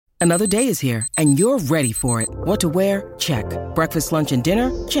Another day is here, and you're ready for it. What to wear? Check. Breakfast, lunch, and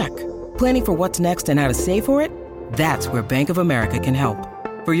dinner? Check. Planning for what's next and how to save for it? That's where Bank of America can help.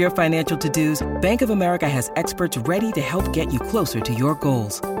 For your financial to-dos, Bank of America has experts ready to help get you closer to your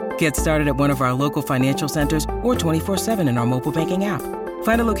goals. Get started at one of our local financial centers or 24/7 in our mobile banking app.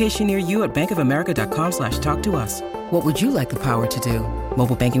 Find a location near you at bankofamerica.com/talktous. What would you like the power to do?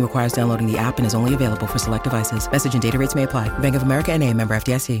 Mobile banking requires downloading the app and is only available for select devices. Message and data rates may apply. Bank of America N.A., member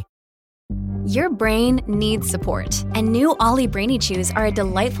FDIC. Your brain needs support, and new Ollie Brainy Chews are a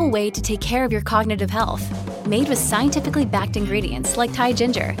delightful way to take care of your cognitive health. Made with scientifically backed ingredients like Thai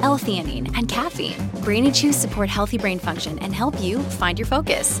ginger, L-theanine, and caffeine, Brainy Chews support healthy brain function and help you find your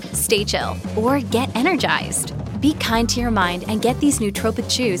focus, stay chill, or get energized. Be kind to your mind and get these nootropic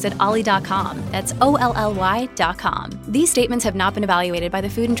chews at ollie.com. That's OLLY.com. These statements have not been evaluated by the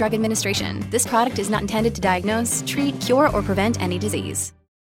Food and Drug Administration. This product is not intended to diagnose, treat, cure, or prevent any disease.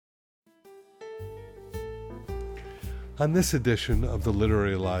 On this edition of The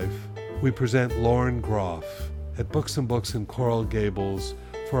Literary Life, we present Lauren Groff at Books and Books in Coral Gables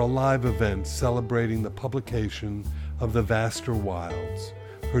for a live event celebrating the publication of The Vaster Wilds,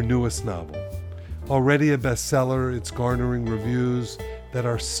 her newest novel. Already a bestseller, it's garnering reviews that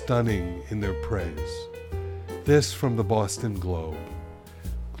are stunning in their praise. This from the Boston Globe.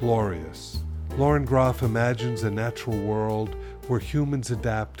 Glorious. Lauren Groff imagines a natural world where humans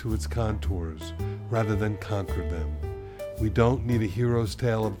adapt to its contours rather than conquer them. We don't need a hero's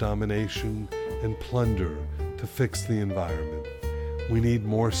tale of domination and plunder to fix the environment. We need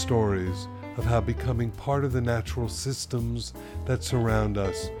more stories of how becoming part of the natural systems that surround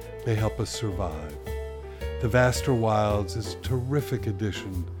us may help us survive. The Vaster Wilds is a terrific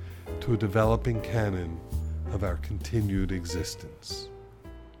addition to a developing canon of our continued existence.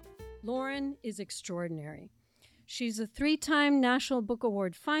 Lauren is extraordinary. She's a 3-time National Book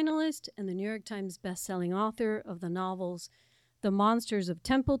Award finalist and the New York Times bestselling author of the novels The Monsters of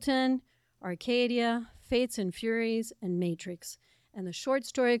Templeton, Arcadia, Fates and Furies, and Matrix, and the short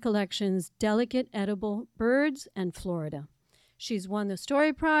story collections Delicate Edible Birds and Florida. She's won the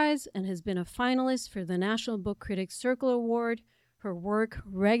Story Prize and has been a finalist for the National Book Critics Circle Award. Her work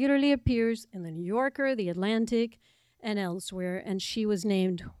regularly appears in The New Yorker, The Atlantic, and elsewhere, and she was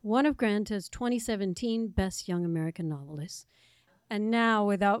named one of Granta's 2017 Best Young American Novelists. And now,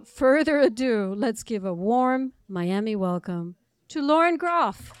 without further ado, let's give a warm Miami welcome to Lauren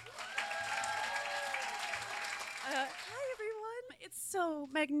Groff. Hi, everyone. It's so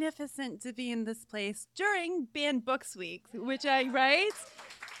magnificent to be in this place during Banned Books Week, which I write.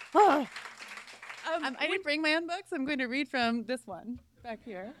 Oh. I didn't bring my own books. I'm going to read from this one back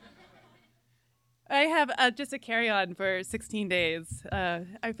here. I have just a carry-on for 16 days.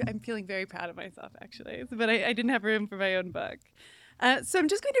 I'm feeling very proud of myself, actually, but I didn't have room for my own book. So I'm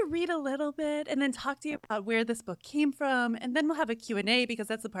just going to read a little bit and then talk to you about where this book came from, and then we'll have a Q&A because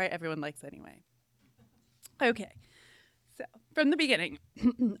that's the part everyone likes anyway. Okay, so from the beginning.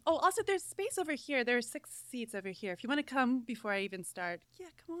 Oh, also, there's space over here. There are 6 seats over here. If you want to come before I even start, yeah,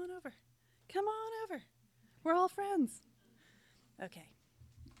 come on over. Come on over. We're all friends. Okay.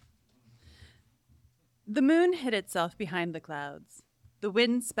 The moon hid itself behind the clouds. The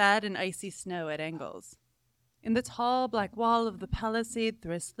wind spat in icy snow at angles. In the tall black wall of the palisade,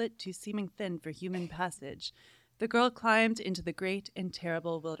 through a slit too seeming thin for human passage, the girl climbed into the great and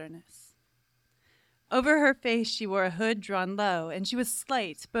terrible wilderness. Over her face she wore a hood drawn low, and she was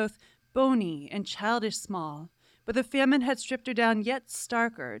slight, both bony and childish small, but the famine had stripped her down yet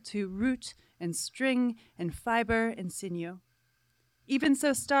starker to root and string and fiber and sinew. Even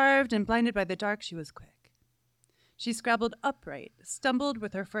so starved and blinded by the dark, she was quick. She scrabbled upright, stumbled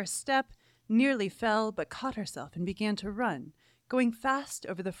with her first step, nearly fell, but caught herself and began to run, going fast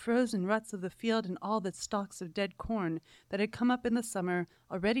over the frozen ruts of the field and all the stalks of dead corn that had come up in the summer,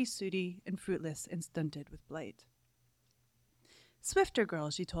 already sooty and fruitless and stunted with blight. Swifter, girl,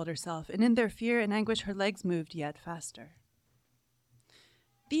 she told herself, and in their fear and anguish her legs moved yet faster.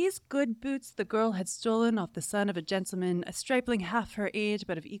 These good boots the girl had stolen off the son of a gentleman, a stripling half her age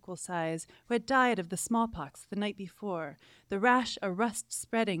but of equal size, who had died of the smallpox the night before, the rash a rust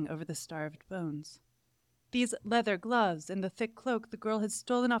spreading over the starved bones. These leather gloves and the thick cloak the girl had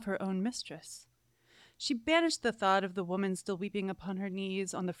stolen off her own mistress. She banished the thought of the woman still weeping upon her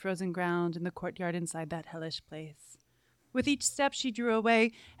knees on the frozen ground in the courtyard inside that hellish place. With each step she drew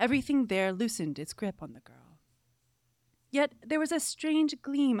away, everything there loosened its grip on the girl. Yet there was a strange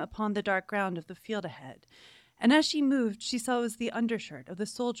gleam upon the dark ground of the field ahead, and as she moved, she saw it was the undershirt of the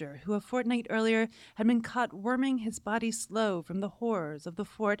soldier who a fortnight earlier had been caught worming his body slow from the horrors of the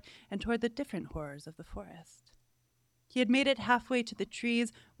fort and toward the different horrors of the forest. He had made it halfway to the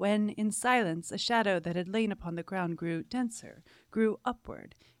trees when, in silence, a shadow that had lain upon the ground grew denser, grew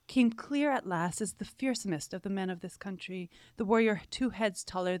upward, came clear at last as the fearsomest of the men of this country, the warrior 2 heads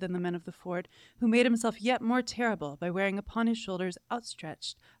taller than the men of the fort, who made himself yet more terrible by wearing upon his shoulders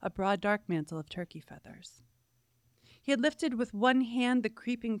outstretched a broad dark mantle of turkey feathers. He had lifted with one hand the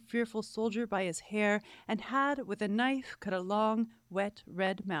creeping, fearful soldier by his hair, and had, with a knife, cut a long, wet,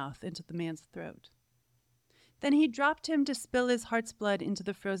 red mouth into the man's throat. Then he dropped him to spill his heart's blood into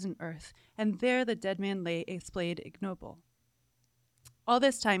the frozen earth, and there the dead man lay splayed ignoble. All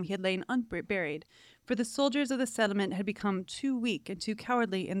this time he had lain unburied, for the soldiers of the settlement had become too weak and too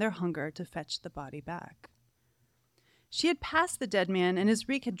cowardly in their hunger to fetch the body back. She had passed the dead man, and his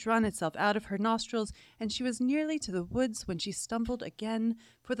reek had drawn itself out of her nostrils, and she was nearly to the woods when she stumbled again,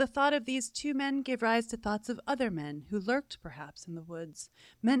 for the thought of these 2 men gave rise to thoughts of other men who lurked perhaps in the woods,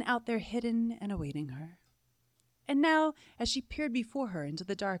 men out there hidden and awaiting her. And now, as she peered before her into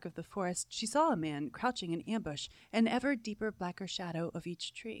the dark of the forest, she saw a man crouching in ambush, an ever deeper, blacker shadow of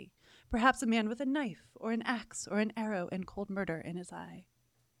each tree, perhaps a man with a knife or an axe or an arrow and cold murder in his eye.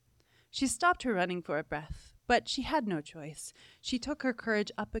 She stopped her running for a breath, but she had no choice. She took her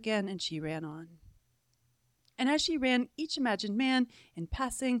courage up again and she ran on. And as she ran, each imagined man, in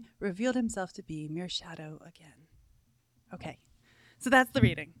passing, revealed himself to be mere shadow again. Okay, so that's the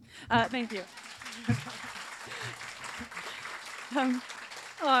reading. Thank you.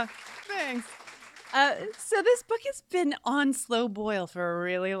 Thanks. So this book has been on slow boil for a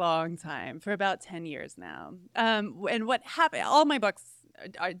really long time, for about 10 years now. And what happened, all my books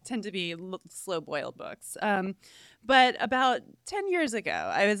tend to be slow boil books. But about 10 years ago,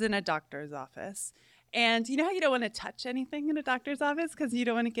 I was in a doctor's office. And you know how you don't want to touch anything in a doctor's office because you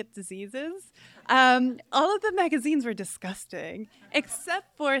don't want to get diseases? All of the magazines were disgusting,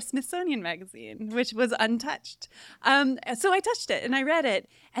 except for Smithsonian Magazine, which was untouched. So I touched it and I read it.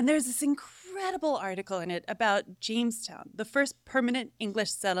 And there's this incredible article in it about Jamestown, the first permanent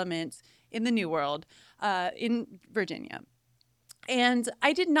English settlement in the New World in Virginia. And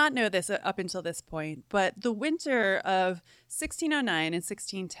I did not know this up until this point, but the winter of 1609 and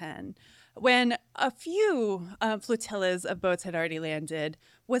 1610, when a few flotillas of boats had already landed,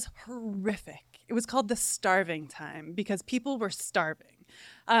 was horrific. It was called the starving time because people were starving.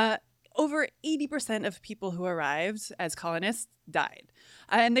 Over 80% of people who arrived as colonists died.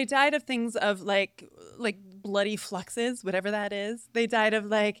 And they died of things of like bloody fluxes, whatever that is. They died of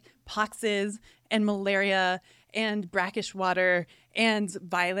like poxes and malaria and brackish water and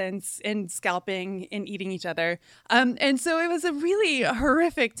violence and scalping and eating each other. And so it was a really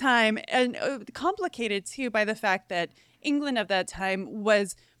horrific time, and complicated too by the fact that England of that time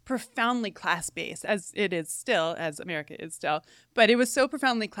was profoundly class-based, as it is still, as America is still. But it was so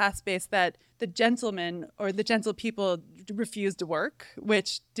profoundly class-based that the gentlemen or the gentle people refused to work,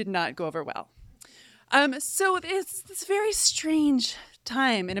 which did not go over well. So it's this very strange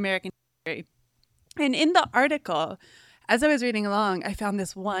time in American history. And in the article, as I was reading along, I found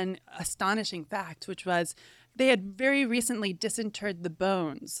this one astonishing fact, which was they had very recently disinterred the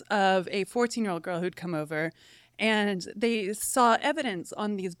bones of a 14-year-old girl who'd come over, and they saw evidence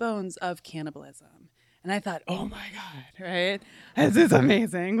on these bones of cannibalism. And I thought, oh my God, right? This is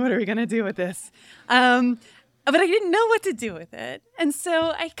amazing. What are we going to do with this? But I didn't know what to do with it. And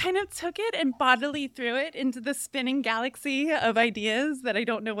so I kind of took it and bodily threw it into the spinning galaxy of ideas that I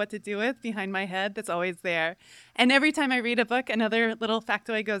don't know what to do with behind my head that's always there. And every time I read a book, another little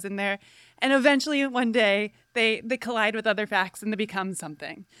factoid goes in there. And eventually one day they collide with other facts and they become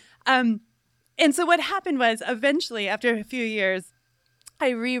something. And so what happened was eventually, after a few years, I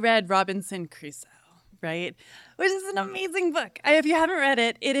reread Robinson Crusoe, right? Which is an amazing book. If you haven't read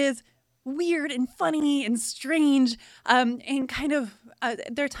it, it is weird and funny and strange, and kind of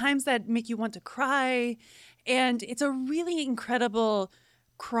there are times that make you want to cry, and it's a really incredible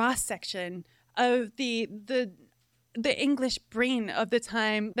cross section of the English brain of the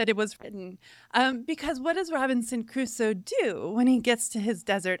time that it was written. Because what does Robinson Crusoe do when he gets to his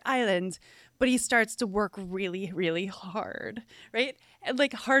desert island, but he starts to work really, really hard, right?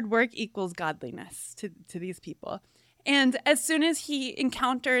 Like hard work equals godliness to these people. And as soon as he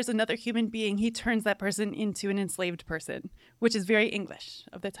encounters another human being, he turns that person into an enslaved person, which is very English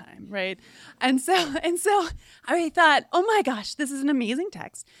of the time, right? And so I thought, oh my gosh, this is an amazing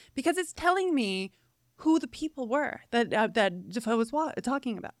text because it's telling me who the people were that Defoe was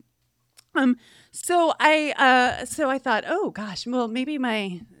talking about. So I thought, oh gosh, well maybe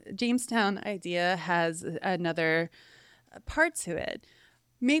my Jamestown idea has another part to it.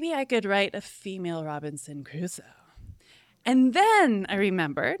 Maybe I could write a female Robinson Crusoe. And then I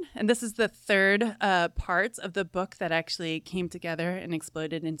remembered, and this is the third part of the book that actually came together and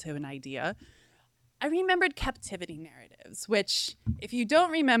exploded into an idea. I remembered captivity narratives, which if you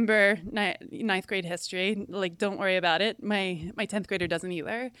don't remember ninth grade history, like, don't worry about it. My 10th grader doesn't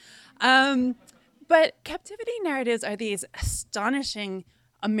either. But captivity narratives are these astonishing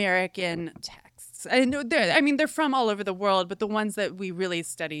American texts. And they're from all over the world, but the ones that we really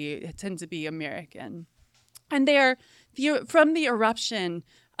study tend to be American. And they are from the eruption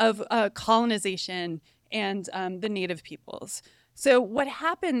of colonization and the native peoples. So what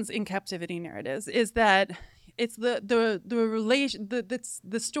happens in captivity narratives is that it's the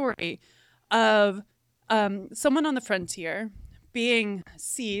story of someone on the frontier being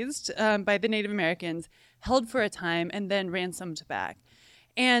seized by the Native Americans, held for a time, and then ransomed back.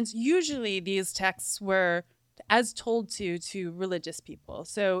 And usually these texts were as told to religious people.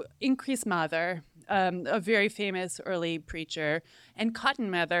 So Increase Mather, a very famous early preacher, and Cotton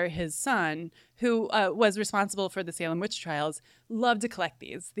Mather, his son, who was responsible for the Salem witch trials, loved to collect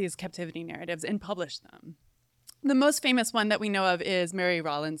these captivity narratives and publish them. The most famous one that we know of is Mary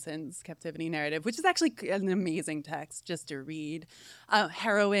Rawlinson's captivity narrative, which is actually an amazing text just to read,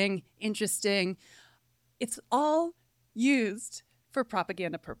 harrowing, interesting. It's all used for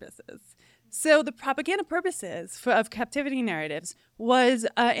propaganda purposes. So the propaganda purposes of captivity narratives was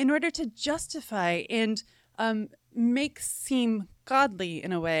in order to justify and make seem godly,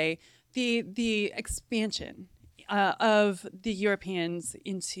 in a way, the expansion of the Europeans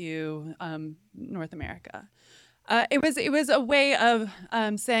into North America. It was a way of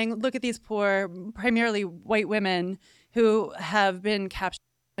saying, look at these poor, primarily white women who have been captured.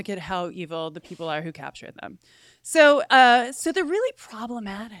 Look at how evil the people are who captured them. So they're really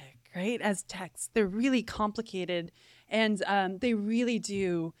problematic, right? As texts, they're really complicated, and they really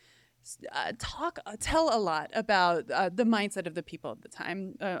do tell a lot about the mindset of the people at the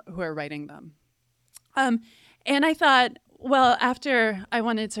time who are writing them. And I thought, well, after I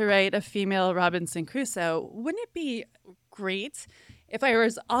wanted to write a female Robinson Crusoe, wouldn't it be great if I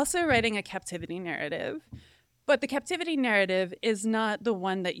was also writing a captivity narrative, but the captivity narrative is not the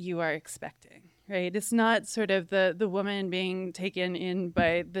one that you are expecting, right? It's not sort of the woman being taken in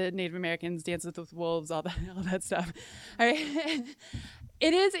by the Native Americans, Dances with Wolves, all that stuff. All right?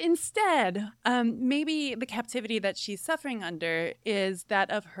 It is instead, maybe the captivity that she's suffering under is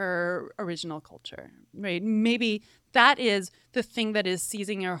that of her original culture, right? Maybe that is the thing that is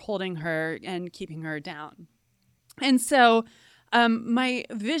seizing her, holding her, and keeping her down. And so my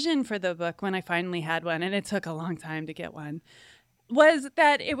vision for the book, when I finally had one, and it took a long time to get one, was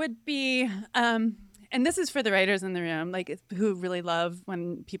that it would be, and this is for the writers in the room, like, who really love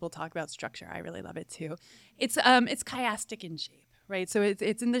when people talk about structure. I really love it too. It's chiastic in shape. Right, so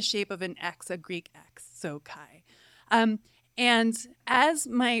it's in the shape of an X, a Greek X, so chi. And as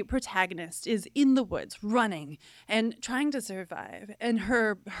my protagonist is in the woods, running and trying to survive, and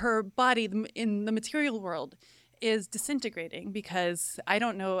her body in the material world is disintegrating, because I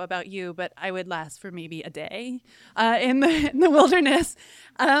don't know about you, but I would last for maybe a day in the wilderness.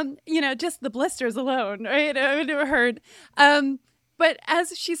 Just the blisters alone, right? I would have heard. But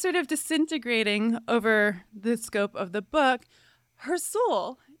as she's sort of disintegrating over the scope of the book, her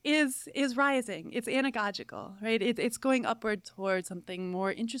soul is rising. It's anagogical, right? It's going upward towards something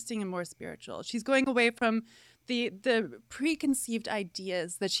more interesting and more spiritual. She's going away from the preconceived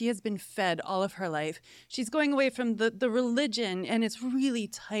ideas that she has been fed all of her life. She's going away from the religion and its really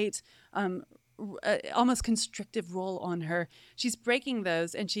tight, almost constrictive role on her. She's breaking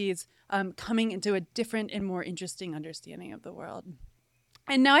those, and she's coming into a different and more interesting understanding of the world.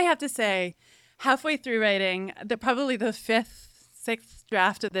 And now I have to say, halfway through writing, probably the sixth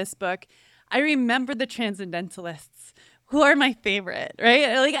draft of this book, I remember the transcendentalists, who are my favorite,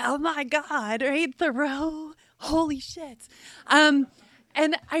 right? Like, oh my God, right? Thoreau, holy shit. And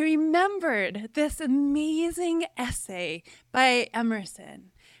I remembered this amazing essay by Emerson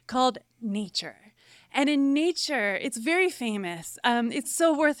called Nature. And in Nature, it's very famous. It's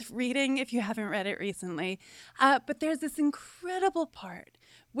so worth reading if you haven't read it recently. But there's this incredible part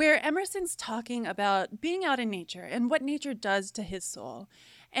where Emerson's talking about being out in nature and what nature does to his soul.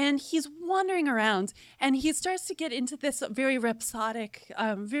 And he's wandering around, and he starts to get into this very rhapsodic,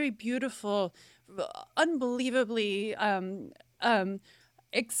 very beautiful, unbelievably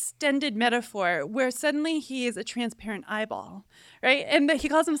extended metaphor where suddenly he is a transparent eyeball, right? And he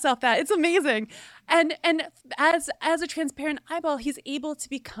calls himself that. It's amazing. And as a transparent eyeball, he's able to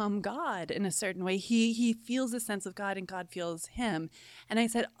become God in a certain way. He feels a sense of God, and God feels him. And I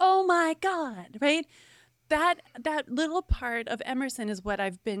said, oh my God, right? That little part of Emerson is what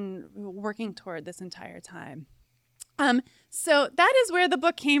I've been working toward this entire time. So that is where the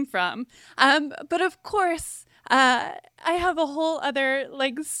book came from. But of course, I have a whole other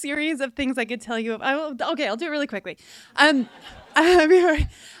series of things I could tell you. I'll do it really quickly. So I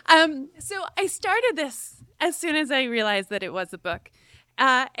started this as soon as I realized that it was a book,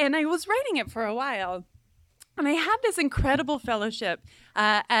 and I was writing it for a while. And I had this incredible fellowship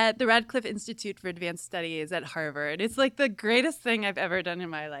at the Radcliffe Institute for Advanced Studies at Harvard. It's like the greatest thing I've ever done in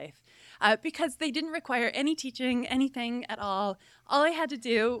my life. Because they didn't require any teaching, anything at all. All I had to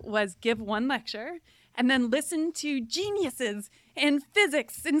do was give one lecture and then listen to geniuses in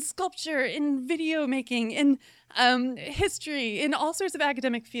physics, in sculpture, in video making, in history, in all sorts of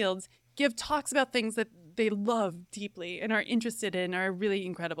academic fields, give talks about things that they love deeply and are interested in, are really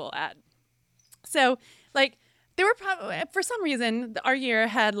incredible at. So, there were probably, for some reason, our year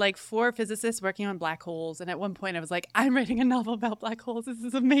had 4 physicists working on black holes. And at one point I was like, I'm writing a novel about black holes. This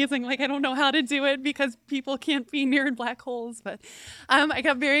is amazing. I don't know how to do it because people can't be near black holes. But I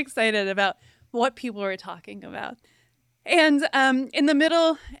got very excited about what people were talking about. And in the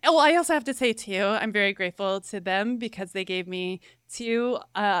middle, I also have to say, too, I'm very grateful to them because they gave me 2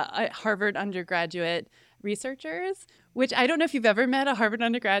 Harvard undergraduate researchers, which I don't know if you've ever met a Harvard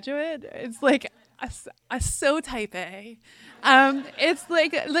undergraduate. It's so type A.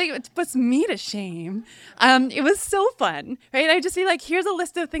 It puts me to shame. It was so fun, right? I just be here's a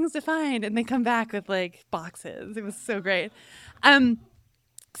list of things to find, and they come back with boxes. It was so great.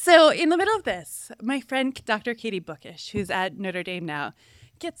 So in the middle of this, my friend Dr. Katie Bookish, who's at Notre Dame now,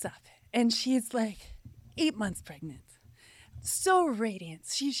 gets up, and she's 8 months pregnant, so radiant.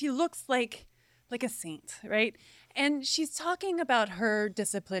 She looks like a saint, right? And she's talking about her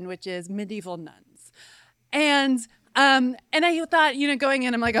discipline, which is medieval nuns. And I thought, going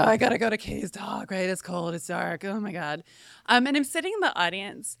in, I'm like, oh, I gotta go to Katie's talk, right? It's cold, it's dark, oh my God. And I'm sitting in the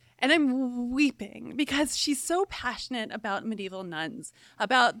audience and I'm weeping because she's so passionate about medieval nuns,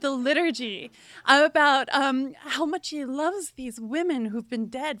 about the liturgy, about how much she loves these women who've been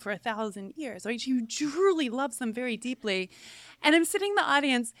dead for 1,000 years. Right? She truly loves them very deeply. And I'm sitting in the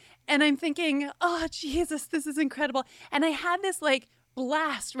audience and I'm thinking, oh, Jesus, this is incredible. And I had this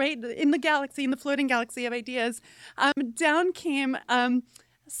blast, right, in the galaxy, in the floating galaxy of ideas. Down came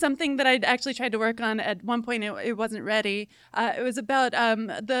something that I'd actually tried to work on at one point. It wasn't ready. It was about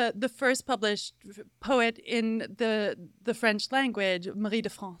the first published poet in the French language, Marie de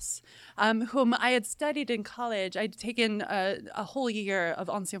France, whom I had studied in college. I'd taken a whole year of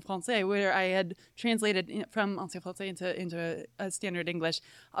Ancien Français where I had translated from Ancien Français into a standard English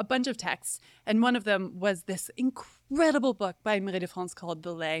a bunch of texts. And one of them was this incredible book by Marie de France called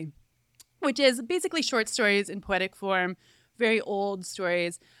The Lay, which is basically short stories in poetic form, very old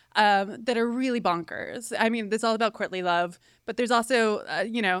stories that are really bonkers. I mean, it's all about courtly love, but there's also,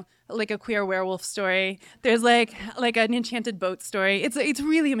 a queer werewolf story. There's an enchanted boat story. It's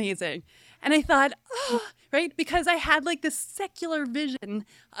really amazing. And I thought, right, because I had this secular vision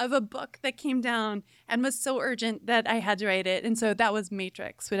of a book that came down and was so urgent that I had to write it. And so that was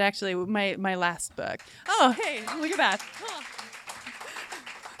Matrix, which actually my last book. Oh, hey, look at that. Oh.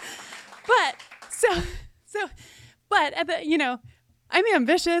 But I'm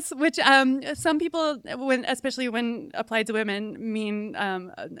ambitious, which some people, especially when applied to women, mean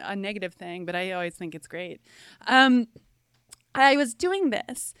a negative thing. But I always think it's great. I was doing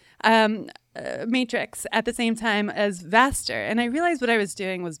this Matrix at the same time as Vaster, and I realized what I was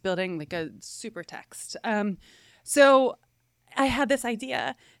doing was building a super text. So I had this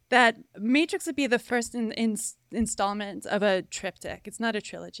idea that Matrix would be the first installment of a triptych. It's not a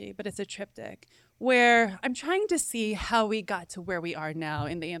trilogy, but it's a triptych where I'm trying to see how we got to where we are now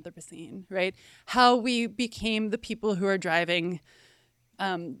in the Anthropocene, right? How we became the people who are driving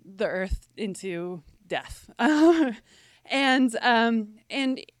the Earth into death. And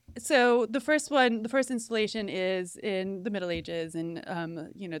so the first installation is in the Middle Ages in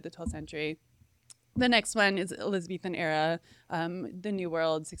the 12th century. The next one is Elizabethan era, the New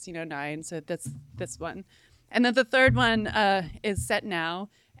World, 1609. So that's this one, and then the third one is set now,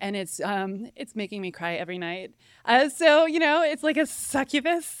 and it's making me cry every night. So it's like a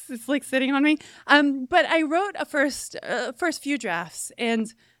succubus. It's sitting on me. But I wrote a first few drafts,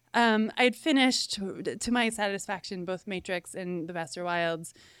 and I'd finished to my satisfaction both Matrix and The Vaster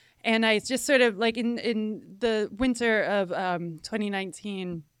Wilds, and I just sort of in the winter of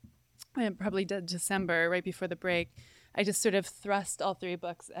 2019. Probably December, right before the break, I just sort of thrust all 3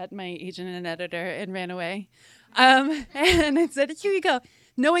 books at my agent and editor and ran away. And I said, here you go,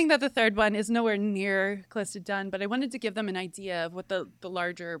 knowing that the third one is nowhere near close to done, but I wanted to give them an idea of what the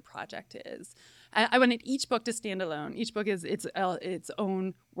larger project is. I wanted each book to stand alone. Each book is its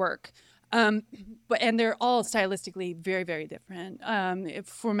own work. And they're all stylistically very, very different.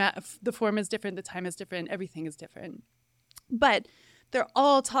 The form is different, the time is different, everything is different. But they're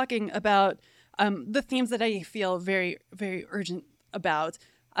all talking about the themes that I feel very, very urgent about.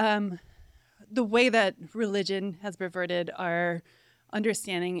 The way that religion has perverted our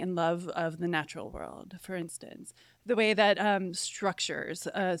understanding and love of the natural world, for instance. The way that structures,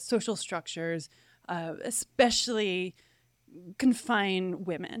 social structures, especially confine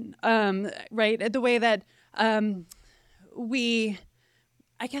women, right? The way that we've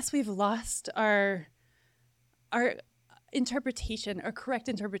lost our interpretation, our correct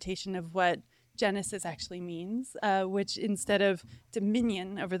interpretation of what Genesis actually means, which instead of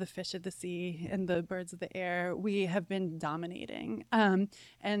dominion over the fish of the sea and the birds of the air, we have been dominating. And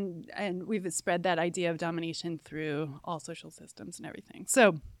we've spread that idea of domination through all social systems and everything.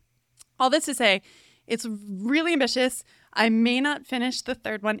 So all this to say, it's really ambitious. I may not finish the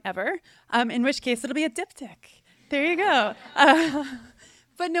third one ever, in which case it'll be a diptych. There you go.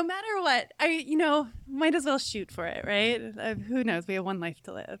 But no matter what, might as well shoot for it, right? Who knows? We have one life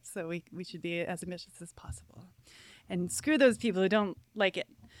to live, so we should be as ambitious as possible. And screw those people who don't like it.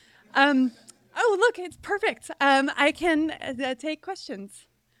 Oh, look, it's perfect. I can take questions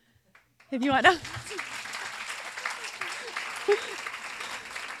if you want.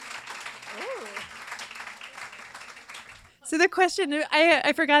 So the question,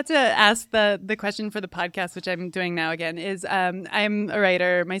 I forgot to ask the question for the podcast, which I'm doing now again, is I'm a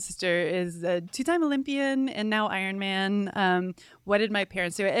writer. My sister is a 2-time Olympian and now Ironman. What did my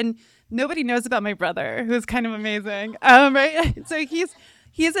parents do? And nobody knows about my brother, who's kind of amazing, right? So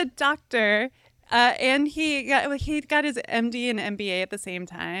he's a doctor, and he got his MD and MBA at the same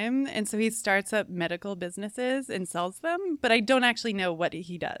time. And so he starts up medical businesses and sells them, but I don't actually know what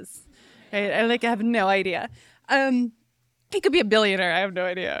he does. Right? I have no idea. He could be a billionaire. I have no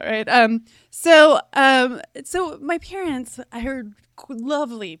idea, right? So my parents, I heard,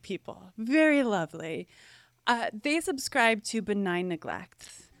 lovely people, very lovely. They subscribe to benign neglect,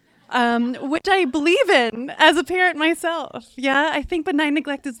 which I believe in as a parent myself. Yeah, I think benign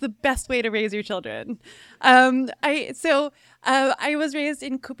neglect is the best way to raise your children. I was raised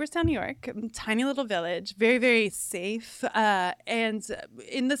in Cooperstown, New York, a tiny little village, very, very safe. And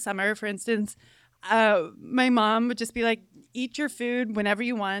in the summer, for instance, my mom would just be like, eat your food whenever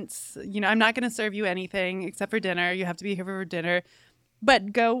you want. I'm not going to serve you anything except for dinner. You have to be here for dinner.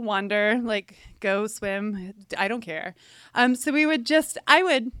 But go wander, go swim. I don't care. So we would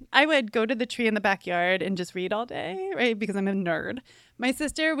I would go to the tree in the backyard and just read all day, right? Because I'm a nerd. My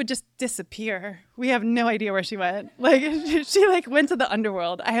sister would just disappear. We have no idea where she went. She went to the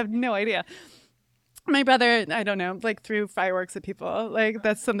underworld. I have no idea. My brother, I don't know, threw fireworks at people.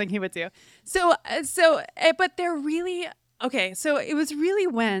 That's something he would do. But they're really, okay. So it was really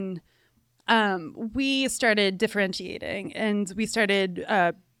when we started differentiating and we started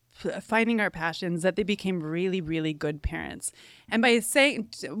finding our passions that they became really, really good parents. And by saying,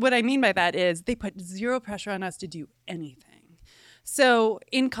 what I mean by that is they put zero pressure on us to do anything. So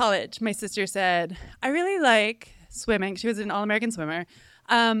in college, my sister said, I really like swimming. She was an all-American swimmer.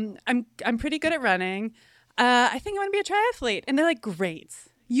 I'm pretty good at running. I think I want to be a triathlete. And they're like, great,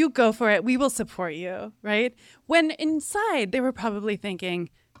 you go for it. We will support you, right? When inside they were probably thinking,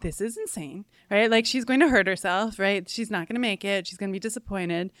 this is insane, right? She's going to hurt herself, right? She's not going to make it. She's going to be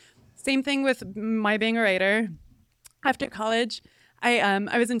disappointed. Same thing with my being a writer. After college,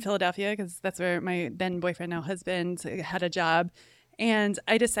 I was in Philadelphia because that's where my then boyfriend, now husband, had a job. And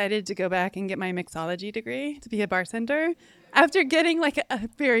I decided to go back and get my mixology degree to be a bartender after getting a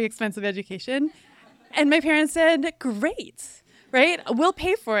very expensive education. And my parents said, great, right? We'll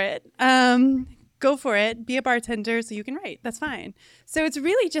pay for it. Go for it. Be a bartender so you can write. That's fine. So it's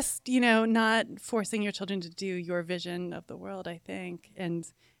really just, not forcing your children to do your vision of the world, I think, and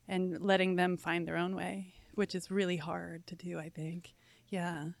letting them find their own way, which is really hard to do, I think.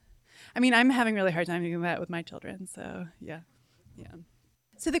 Yeah. I mean, I'm having a really hard time doing that with my children. So, yeah. Yeah.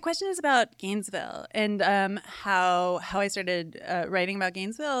 So the question is about Gainesville and how I started writing about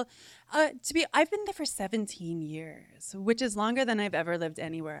Gainesville. I've been there for 17 years, which is longer than I've ever lived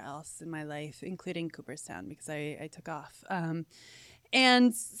anywhere else in my life, including Cooperstown, because I took off.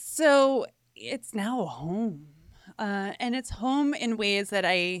 And so it's now a home. And it's home in ways that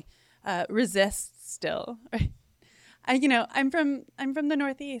I resist still. Right? I'm from the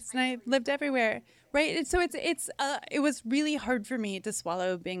Northeast, and I've lived everywhere. Right. And so it was really hard for me to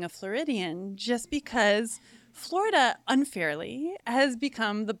swallow being a Floridian just because Florida unfairly has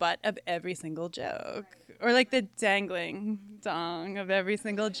become the butt of every single joke, or the dangling dong of every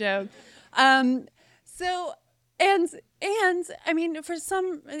single joke. So And I mean,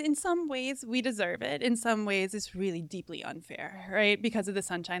 in some ways we deserve it. In some ways it's really deeply unfair, right? Because of the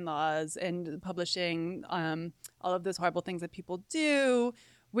sunshine laws and publishing, all of those horrible things that people do,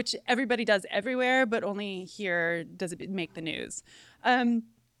 which everybody does everywhere, but only here does it make the news.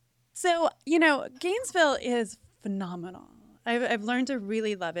 So, Gainesville is phenomenal. I've learned to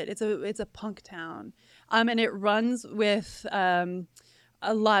really love it. It's a punk town, and it runs with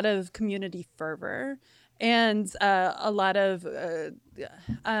a lot of community fervor and a lot of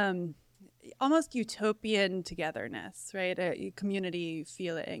almost utopian togetherness, right? A community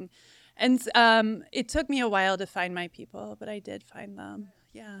feeling. And it took me a while to find my people, but I did find them.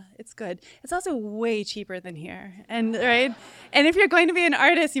 Yeah, it's good. It's also way cheaper than here, and right. And if you're going to be an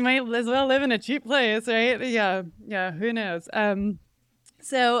artist, you might as well live in a cheap place, right? Yeah. Who knows?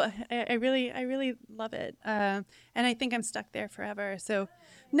 So I really love it, and I think I'm stuck there forever. So,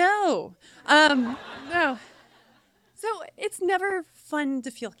 no. So it's never fun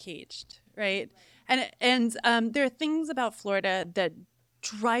to feel caged, right? And there are things about Florida that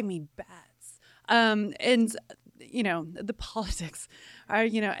drive me bats, and the politics are,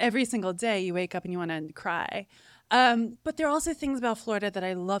 every single day you wake up and you want to cry. But there are also things about Florida that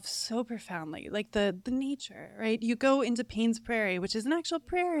I love so profoundly, like the nature, right? You go into Payne's Prairie, which is an actual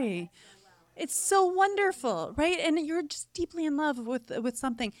prairie. It's so wonderful, right? And you're just deeply in love with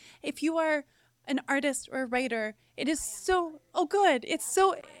something. If you are an artist or a writer, it is so, good. It's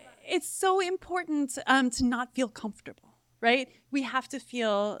so important to not feel comfortable, right? We have to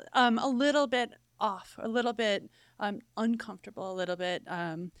feel a little bit off, a little bit uncomfortable, a little bit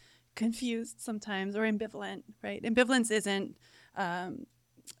confused sometimes, or ambivalent, right? Ambivalence isn't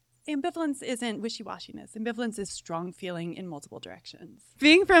wishy-washiness. Ambivalence is strong feeling in multiple directions.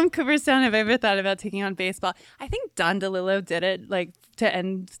 Being from Cooperstown, have I ever thought about taking on baseball? I think Don DeLillo did it, like, to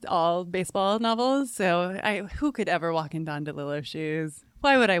end all baseball novels. So who could ever walk in Don DeLillo's shoes?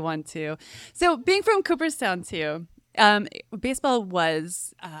 Why would I want to? So being from Cooperstown too, baseball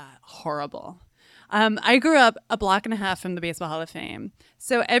was horrible. I grew up a block and a half from the Baseball Hall of Fame.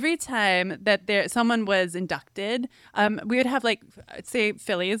 So every time that someone was inducted, we would have, like, say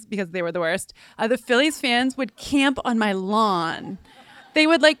Phillies, because they were the worst. The Phillies fans would camp on my lawn. They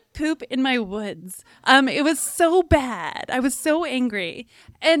would, like, poop in my woods. It was so bad. I was so angry.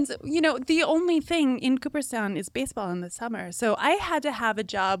 And, the only thing in Cooperstown is baseball in the summer. So I had to have a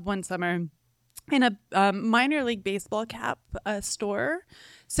job one summer in a minor league baseball cap store.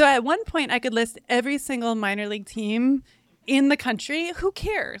 So at one point, I could list every single minor league team in the country. Who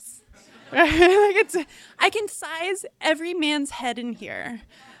cares? I can size every man's head in here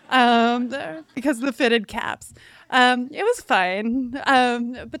because of the fitted caps. It was fine.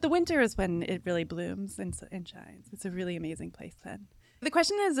 But the winter is when it really blooms and shines. It's a really amazing place then. The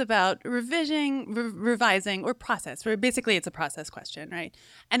question is about revising, or process. Basically, it's a process question, right?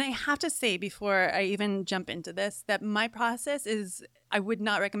 And I have to say, before I even jump into this, that my process I would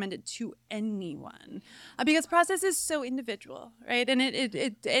not recommend it to anyone, because process is so individual, right? And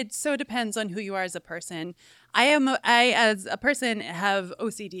it so depends on who you are as a person. I as a person have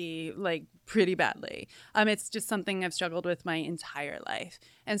OCD, like, pretty badly. It's just something I've struggled with my entire life.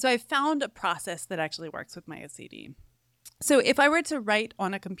 And so I found a process that actually works with my OCD. So if I were to write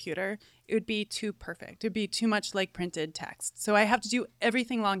on a computer, it would be too perfect. It would be too much like printed text. So I have to do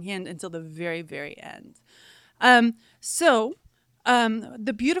everything longhand until the very, very end. The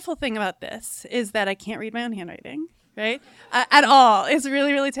beautiful thing about this is that I can't read my own handwriting, right? At all. It's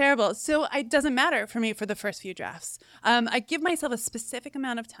really, really terrible. So it doesn't matter for me for the first few drafts. I give myself a specific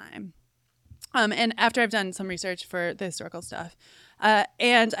amount of time. And after I've done some research for the historical stuff,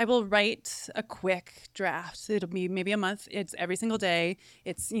 and I will write a quick draft. It'll be maybe a month. It's every single day.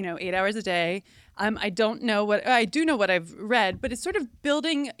 It's 8 hours a day. I do know what I've read, but it's sort of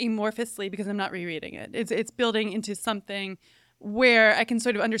building amorphously because I'm not rereading it. It's building into something where I can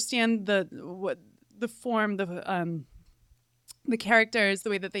sort of understand the form, the characters, the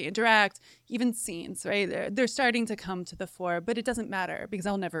way that they interact, even scenes, right? They're starting to come to the fore, but it doesn't matter because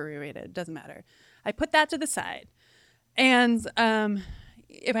I'll never reread it. It doesn't matter. I put that to the side. And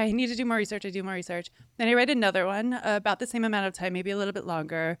if I need to do more research, I do more research. Then I write another one about the same amount of time, maybe a little bit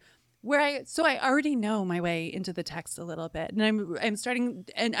longer, so I already know my way into the text a little bit. And I'm starting,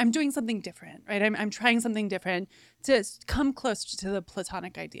 and I'm doing something different, right? I'm trying something different to come close to the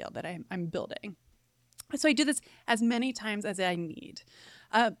Platonic ideal that I'm building. So I do this as many times as I need,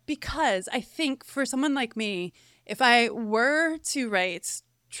 because I think for someone like me, if I were to write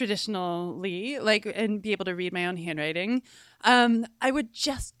traditionally, and be able to read my own handwriting, I would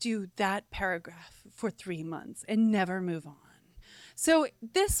just do that paragraph for 3 months and never move on. So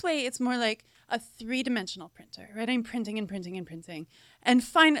this way, it's more like, a 3-dimensional printer, right? I'm printing and printing and printing. And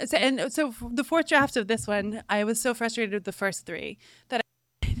so the fourth draft of this one, I was so frustrated with the first 3 that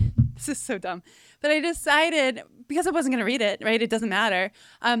this is so dumb, but I decided, because I wasn't going to read it, right? It doesn't matter,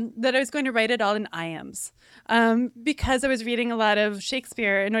 that I was going to write it all in iambs, because I was reading a lot of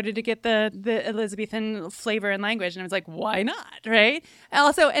Shakespeare in order to get the Elizabethan flavor and language. And I was like, why not, right?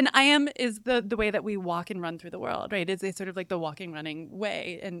 Also, an iamb is the way that we walk and run through the world, right? It's sort of like the walking, running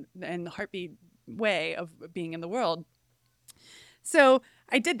way and the heartbeat way of being in the world. So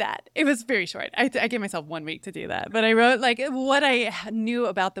I did that. It was very short. I gave myself 1 week to do that. But I wrote like what I knew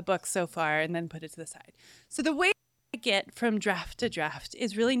about the book so far and then put it to the side. So the way I get from draft to draft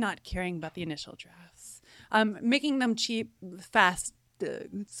is really not caring about the initial drafts. Making them cheap, fast,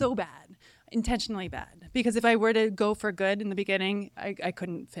 so bad, intentionally bad. Because if I were to go for good in the beginning, I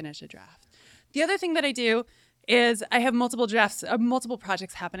couldn't finish a draft. The other thing that I do is I have multiple drafts, multiple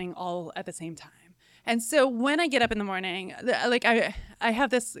projects happening all at the same time. And so when I get up in the morning, like I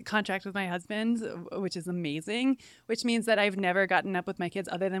have this contract with my husband, which is amazing, which means that I've never gotten up with my kids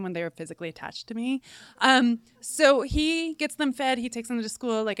other than when they were physically attached to me. So he gets them fed, he takes them to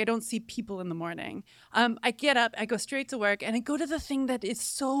school. Like I don't see people in the morning. I get up, I go straight to work, and I go to the thing that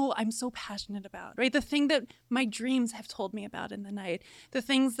I'm so passionate about, right? The thing that my dreams have told me about in the night, the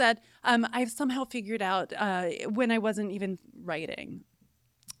things that I've somehow figured out when I wasn't even writing.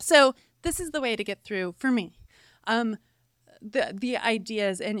 So this is the way to get through, for me, the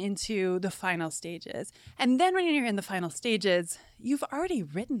ideas and into the final stages. And then when you're in the final stages, you've already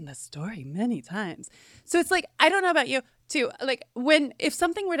written the story many times. So it's like, I don't know about you too, like if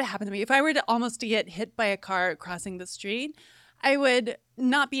something were to happen to me, if I were to almost to get hit by a car crossing the street, I would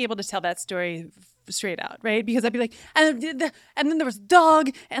not be able to tell that story straight out, right? Because I'd be like, and then there was dog,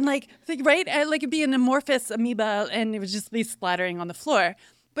 and like, right? Like it'd be an amorphous amoeba, and it would just be splattering on the floor.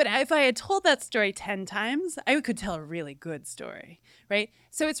 But if I had told that story 10 times, I could tell a really good story, right?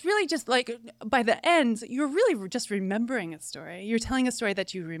 So it's really just like, by the end, you're really just remembering a story. You're telling a story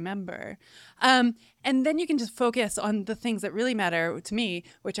that you remember. And then you can just focus on the things that really matter to me,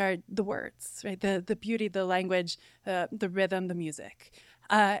 which are the words, right? The beauty, the language, the rhythm, the music.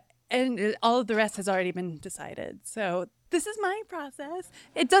 And all of the rest has already been decided. So this is my process.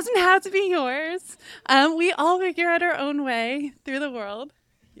 It doesn't have to be yours. We all figure out our own way through the world.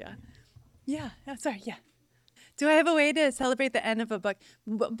 Yeah. Sorry. Yeah. Do I have a way to celebrate the end of a book?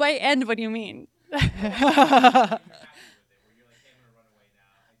 By end, what do you mean?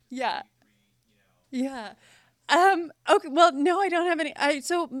 Yeah. Yeah. Okay. Well, no, I don't have any.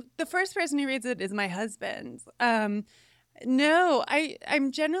 So the first person who reads it is my husband. No,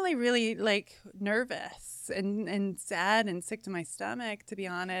 I'm generally really like nervous and sad and sick to my stomach, to be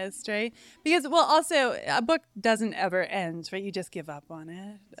honest, right? Because, well, also a book doesn't ever end, right? You just give up on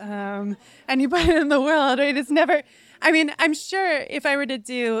it. And you put it in the world, right? It's never, I mean, I'm sure if I were to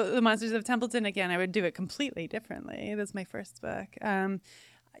do The Monsters of Templeton again, I would do it completely differently. This is my first book.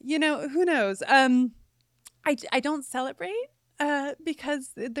 Who knows? I don't celebrate.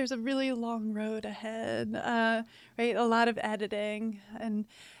 Because there's a really long road ahead, right? A lot of editing. And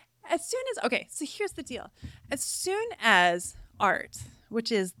so here's the deal. As soon as art,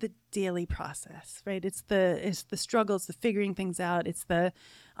 which is the daily process, right? It's the struggles, the figuring things out. It's the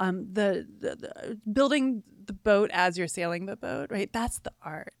building the boat as you're sailing the boat, right? That's the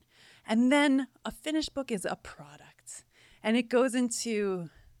art. And then a finished book is a product. And it goes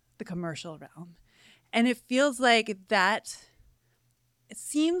into the commercial realm. And it feels like that. It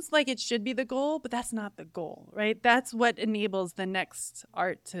seems like it should be the goal, but that's not the goal, right? That's what enables the next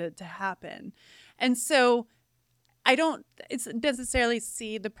art to happen. And so I don't necessarily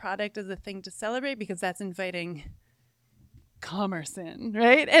see the product as a thing to celebrate, because that's inviting commerce in,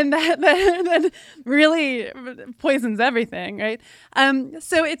 right? And that really poisons everything, right?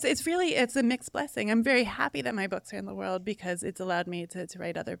 So it's a mixed blessing. I'm very happy that my books are in the world, because it's allowed me to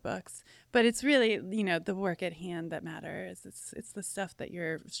write other books. But it's really, the work at hand that matters. It's the stuff that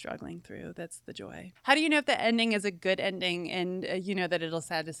you're struggling through that's the joy. How do you know if the ending is a good ending and you know that it'll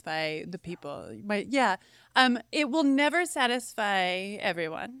satisfy the people? It will never satisfy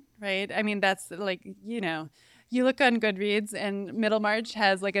everyone, right? I mean, that's like, you look on Goodreads and Middlemarch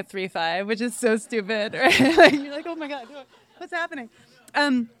has like a 3.5, which is so stupid, right? Like, you're like, oh my God, what's happening?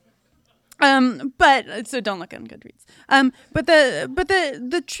 But so don't look on Goodreads. But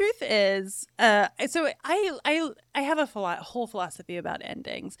the truth is, so I have a whole philosophy about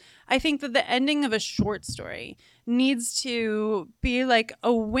endings. I think that the ending of a short story needs to be like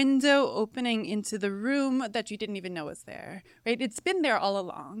a window opening into the room that you didn't even know was there, right? It's been there all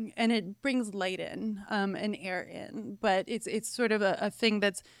along, and it brings light in, and air in. But it's sort of a thing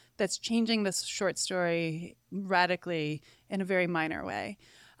that's changing this short story radically in a very minor way.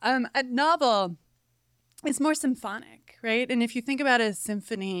 A novel is more symphonic, right? And if you think about a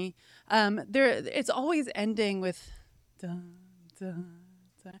symphony, it's always ending with dun, dun,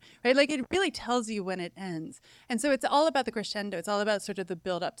 dun, right? Like it really tells you when it ends. And so it's all about the crescendo. It's all about sort of the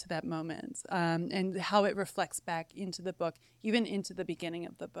build up to that moment, and how it reflects back into the book, even into the beginning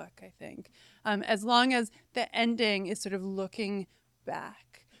of the book, I think. As long as the ending is sort of looking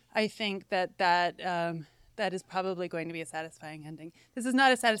back, I think that is probably going to be a satisfying ending. This is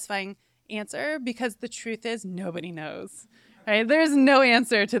not a satisfying answer because the truth is nobody knows, right? There's no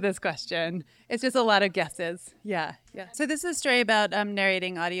answer to this question. It's just a lot of guesses. Yeah. So this is a story about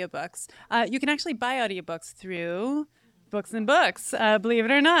narrating audiobooks. You can actually buy audiobooks through Books and Books, believe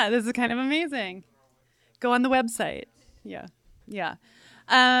it or not. This is kind of amazing. Go on the website. Yeah.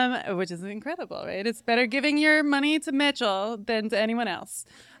 Which is incredible, right? It's better giving your money to Mitchell than to anyone else.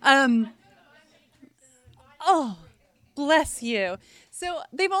 Oh, bless you. So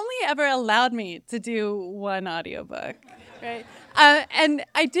they've only ever allowed me to do one audiobook, right? And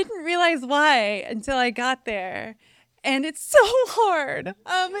I didn't realize why until I got there. And it's so hard.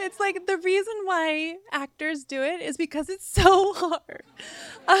 It's like the reason why actors do it is because it's so hard.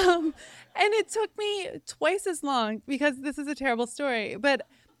 And it took me twice as long because this is a terrible story. But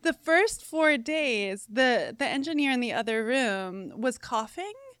the first 4 days, the engineer in the other room was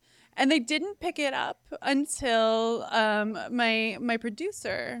coughing. And they didn't pick it up until my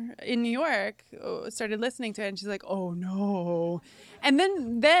producer in New York started listening to it, and she's like, "Oh no!" And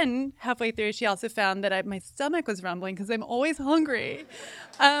then halfway through, she also found that my stomach was rumbling because I'm always hungry,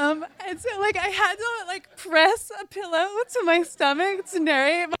 and so like I had to press a pillow to my stomach to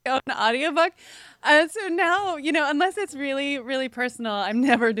narrate my own audiobook. So now, unless it's really, really personal, I'm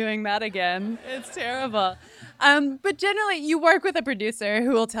never doing that again. It's terrible. But generally, you work with a producer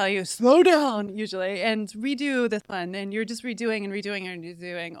who will tell you, slow down, usually, and redo this one. And you're just redoing and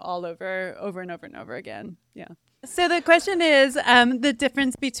redoing all over and over and over again. Yeah. So the question is the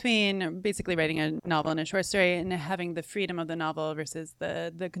difference between basically writing a novel and a short story and having the freedom of the novel versus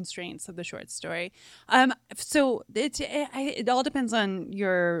the constraints of the short story. So it all depends on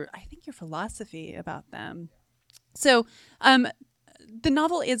your philosophy about them. So the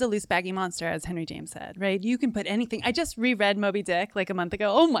novel is a loose, baggy monster, as Henry James said, right? You can put anything. I just reread Moby Dick like a month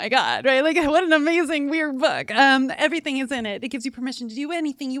ago. Oh my God, right? Like what an amazing, weird book. Everything is in it. It gives you permission to do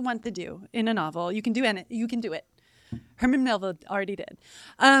anything you want to do in a novel. You can do it. Herman Melville already did.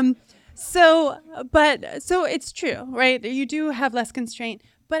 So it's true, right? You do have less constraint.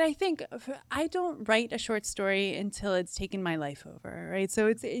 But I think I don't write a short story until it's taken my life over, right?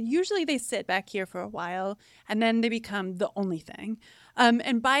 So usually they sit back here for a while and then they become the only thing.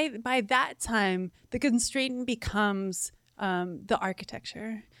 And by that time, the constraint becomes the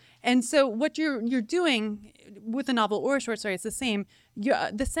architecture. And so what you're doing with a novel or a short story, it's the same.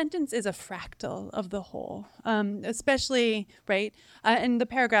 The sentence is a fractal of the whole, especially, right? And the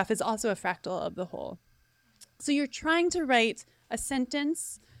paragraph is also a fractal of the whole. So you're trying to write a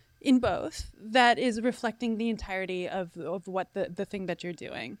sentence in both that is reflecting the entirety of what the thing that you're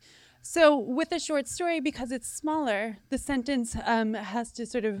doing. So with a short story, because it's smaller, the sentence has to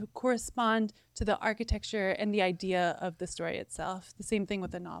sort of correspond to the architecture and the idea of the story itself. The same thing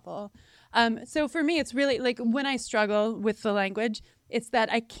with a novel. So for me, it's really like when I struggle with the language, it's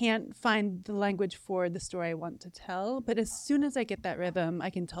that I can't find the language for the story I want to tell. But as soon as I get that rhythm, I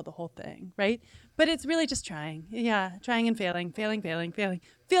can tell the whole thing, right? But it's really just trying. Yeah, trying and failing.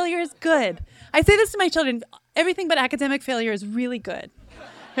 Failure is good. I say this to my children. Everything but academic failure is really good,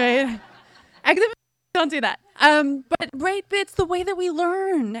 right? Academic, don't do that. But it's the way that we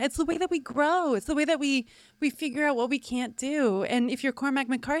learn. It's the way that we grow. It's the way that we figure out what we can't do. And if you're Cormac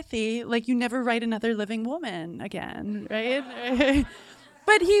McCarthy, like you never write another living woman again, right?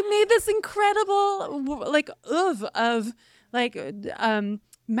 But he made this incredible of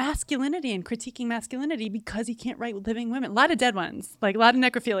masculinity and critiquing masculinity because he can't write living women. A lot of dead ones, like a lot of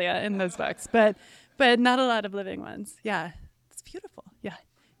necrophilia in those books, but not a lot of living ones. Yeah, it's beautiful. Yeah.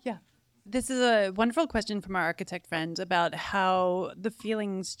 this is a wonderful question from our architect friend about how the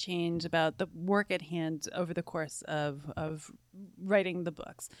feelings change about the work at hand over the course of writing the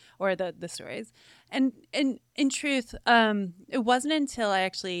books or the stories. And in truth, it wasn't until I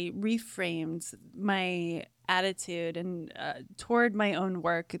actually reframed my attitude and toward my own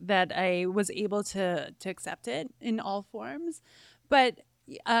work that I was able to accept it in all forms. But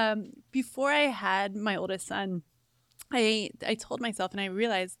before I had my oldest son, I told myself and I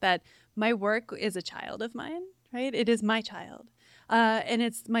realized that my work is a child of mine, right? It is my child. And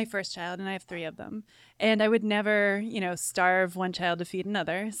it's my first child, and I have 3 of them. And I would never, starve one child to feed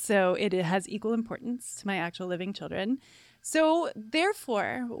another. So it has equal importance to my actual living children. So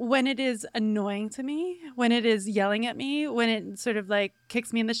therefore, when it is annoying to me, when it is yelling at me, when it sort of like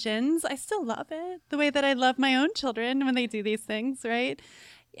kicks me in the shins, I still love it the way that I love my own children when they do these things, right?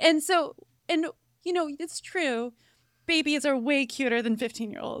 And so, it's true. Babies are way cuter than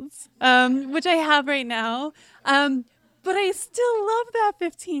 15-year-olds, which I have right now. But I still love that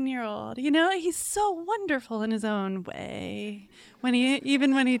 15-year-old. He's so wonderful in his own way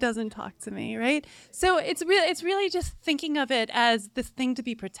even when he doesn't talk to me, right? So it's really just thinking of it as this thing to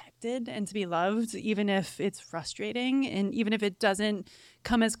be protected and to be loved, even if it's frustrating and even if it doesn't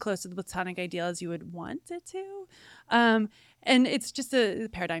come as close to the platonic ideal as you would want it to. And it's just a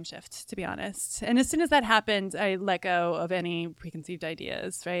paradigm shift, to be honest. And as soon as that happens, I let go of any preconceived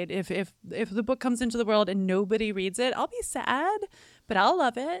ideas, right? If the book comes into the world and nobody reads it, I'll be sad, but I'll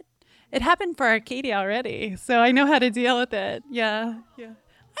love it. It happened for Arcadia already, so I know how to deal with it. Yeah. I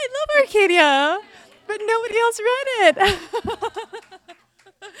love Arcadia, but nobody else read it.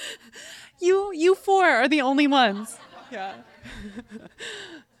 You 4 are the only ones. Yeah.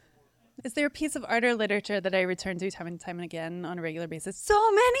 Is there a piece of art or literature that I return to time and time and again on a regular basis? So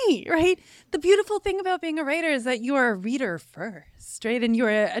many, right? The beautiful thing about being a writer is that you are a reader first, right? And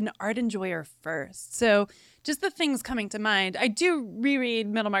you're an art enjoyer first. So just the things coming to mind. I do reread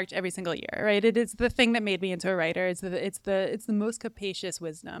Middlemarch every single year, right? It is the thing that made me into a writer. It's the most capacious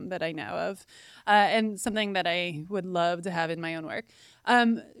wisdom that I know of, and something that I would love to have in my own work.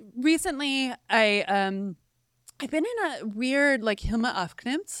 Recently, I've been in a weird Hilma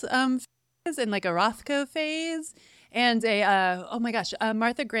Afknimt phase and a Rothko phase and a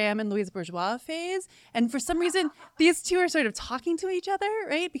Martha Graham and Louise Bourgeois phase. And for some reason, these two are sort of talking to each other,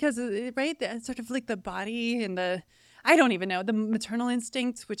 right? Because, right, sort of the body and I don't even know, the maternal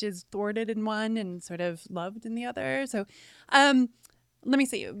instinct, which is thwarted in one and sort of loved in the other. So, let me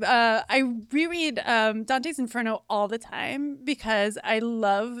see. I reread Dante's Inferno all the time because I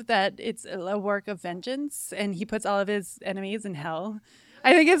love that it's a work of vengeance and he puts all of his enemies in hell.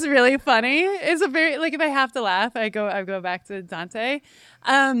 I think it's really funny. It's a very, if I have to laugh, I go back to Dante.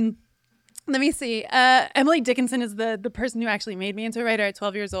 Let me see. Emily Dickinson is the person who actually made me into a writer at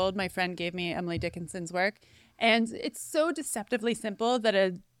 12 years old. My friend gave me Emily Dickinson's work. And it's so deceptively simple that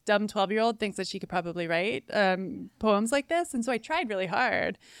a dumb 12-year-old thinks that she could probably write poems like this. And so I tried really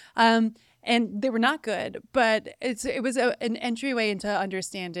hard. And they were not good, but it was an entryway into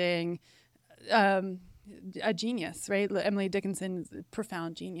understanding a genius, right? Emily Dickinson's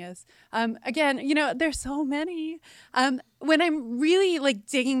profound genius. Again, there's so many. When I'm really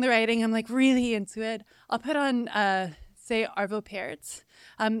digging the writing, I'm really into it. I'll put on, say, Arvo Pärt.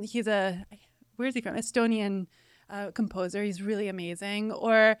 He's where is he from? Estonian composer. He's really amazing.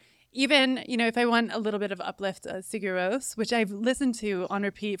 Or even, if I want a little bit of uplift, Sigur Rós, which I've listened to on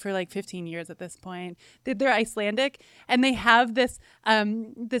repeat for 15 years at this point. They're Icelandic, and they have this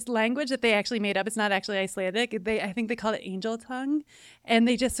this language that they actually made up. It's not actually Icelandic. I think they call it angel tongue, and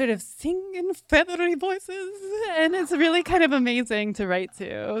they just sort of sing in feathery voices, and it's really kind of amazing to write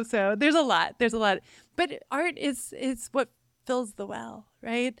to. So there's a lot. But art is what fills the well,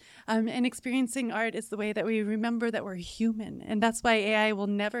 right? And experiencing art is the way that we remember that we're human. And that's why AI will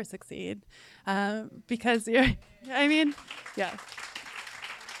never succeed. Because yeah. All right.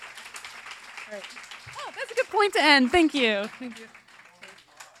 Oh, that's a good point to end. Thank you.